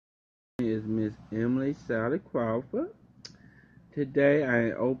is Miss Emily Sally Crawford. Today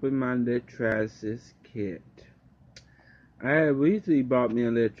I opened my electrolysis kit. I had recently bought me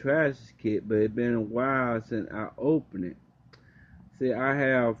an electrolysis kit, but it's been a while since I opened it. See, I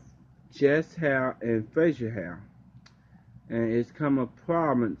have chest hair and facial hair, and it's come a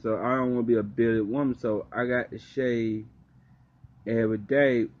problem, so I don't want to be a bearded woman, so I got to shave every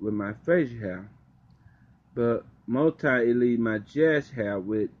day with my facial hair. But most time it leaves my chest hair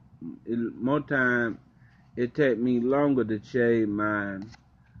with. Most time it take me longer to shave my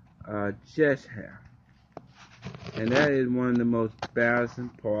chest hair, and that is one of the most embarrassing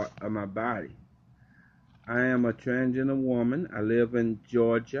part of my body. I am a transgender woman. I live in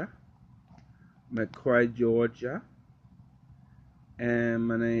Georgia, McCoy, Georgia, and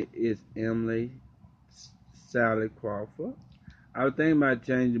my name is Emily Sally Crawford. I was thinking about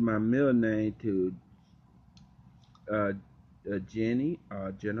changing my middle name to Jenny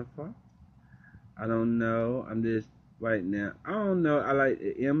or Jennifer. I don't know. I'm just right now. I don't know. I like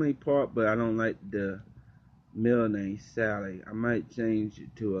the Emily part, but I don't like the middle name Sally. I might change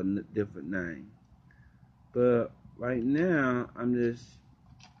it to a different name. But right now, I'm just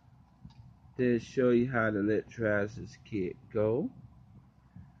to show you how the electrolysis kit go.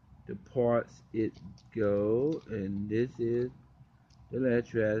 The parts it go, and this is the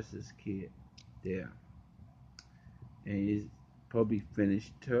electrolysis kit there. And it's probably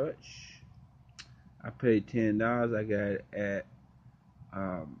finished touch. I paid $10. I got it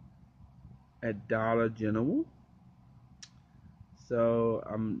at Dollar General. So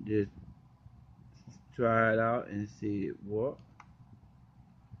I'm just try it out and see it work.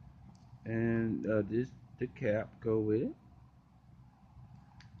 And this the cap go with it.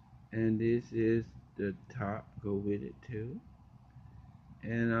 And this is the top go with it too.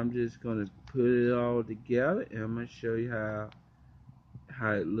 And I'm just gonna put it all together, and I'm gonna show you how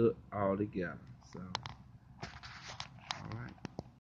it look all together. So